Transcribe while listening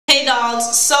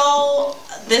dogs. So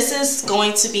this is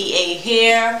going to be a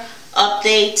hair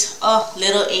update. Oh,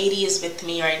 little 80 is with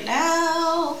me right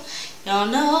now. Y'all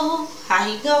know how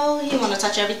he go. He want to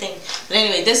touch everything. But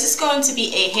anyway, this is going to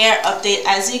be a hair update.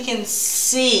 As you can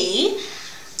see,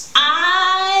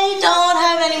 I don't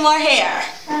have any more hair.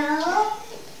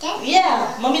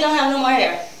 Yeah, mommy don't have no more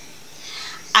hair.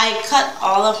 I cut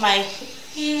all of my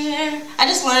hair. I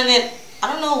just wanted it,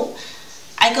 I don't know,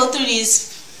 I go through these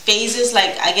phases,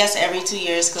 like I guess every 2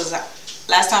 years, because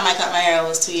last time I cut my hair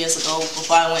was 2 years ago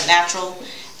before I went natural,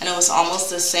 and it was almost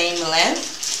the same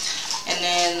length. And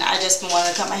then I just been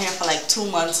wanting to cut my hair for like 2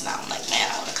 months now. I'm like, man,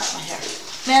 I want to cut my hair.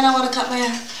 Man, I want to cut my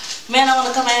hair. Man, I want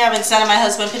to cut my hair. I've been sending my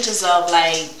husband pictures of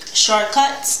like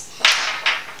shortcuts,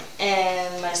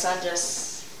 and my son just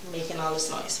making all this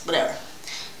noise. Whatever.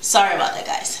 Sorry about that,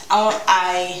 guys.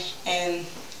 I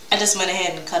just went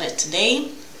ahead and cut it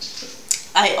today.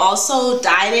 I also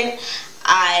dyed it.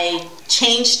 I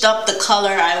changed up the color.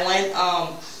 I went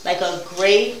like a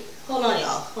gray. Hold on,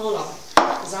 y'all. Hold on,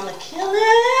 cause I'm gonna kill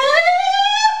it.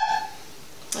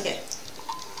 Okay.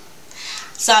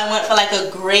 So I went for like a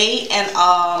gray and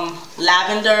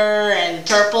lavender and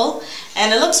purple,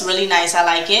 and it looks really nice. I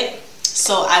like it.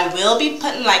 So I will be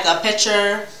putting like a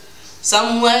picture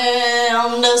somewhere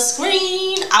on the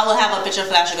screen. I will have a picture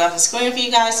flash across the screen for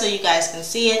you guys so you guys can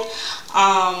see it.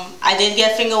 I did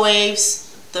get finger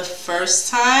waves the first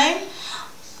time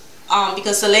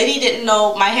because the lady didn't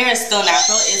know my hair is still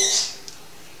natural.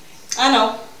 I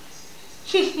know.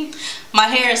 My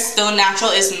hair is still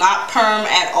natural. It's not perm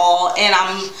at all, and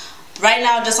I'm right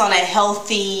now just on a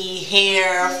healthy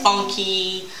hair,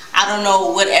 funky, I don't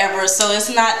know, whatever. So it's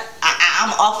not,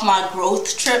 I'm off my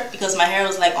growth trip because my hair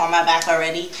was like on my back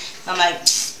already. I'm like,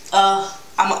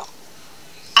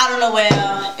 I don't know where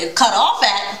it cut off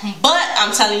at, but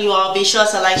I'm telling you all, be sure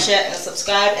to like, share, and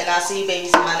subscribe, and I'll see you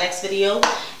babies in my next video.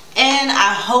 And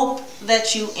I hope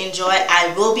that you enjoy.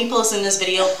 I will be posting this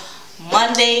video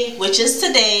Monday, which is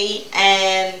today,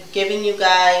 and giving you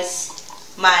guys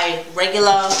my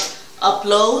regular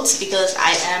uploads because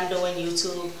I am doing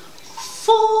YouTube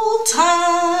full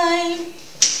time.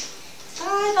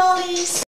 Bye, dollies.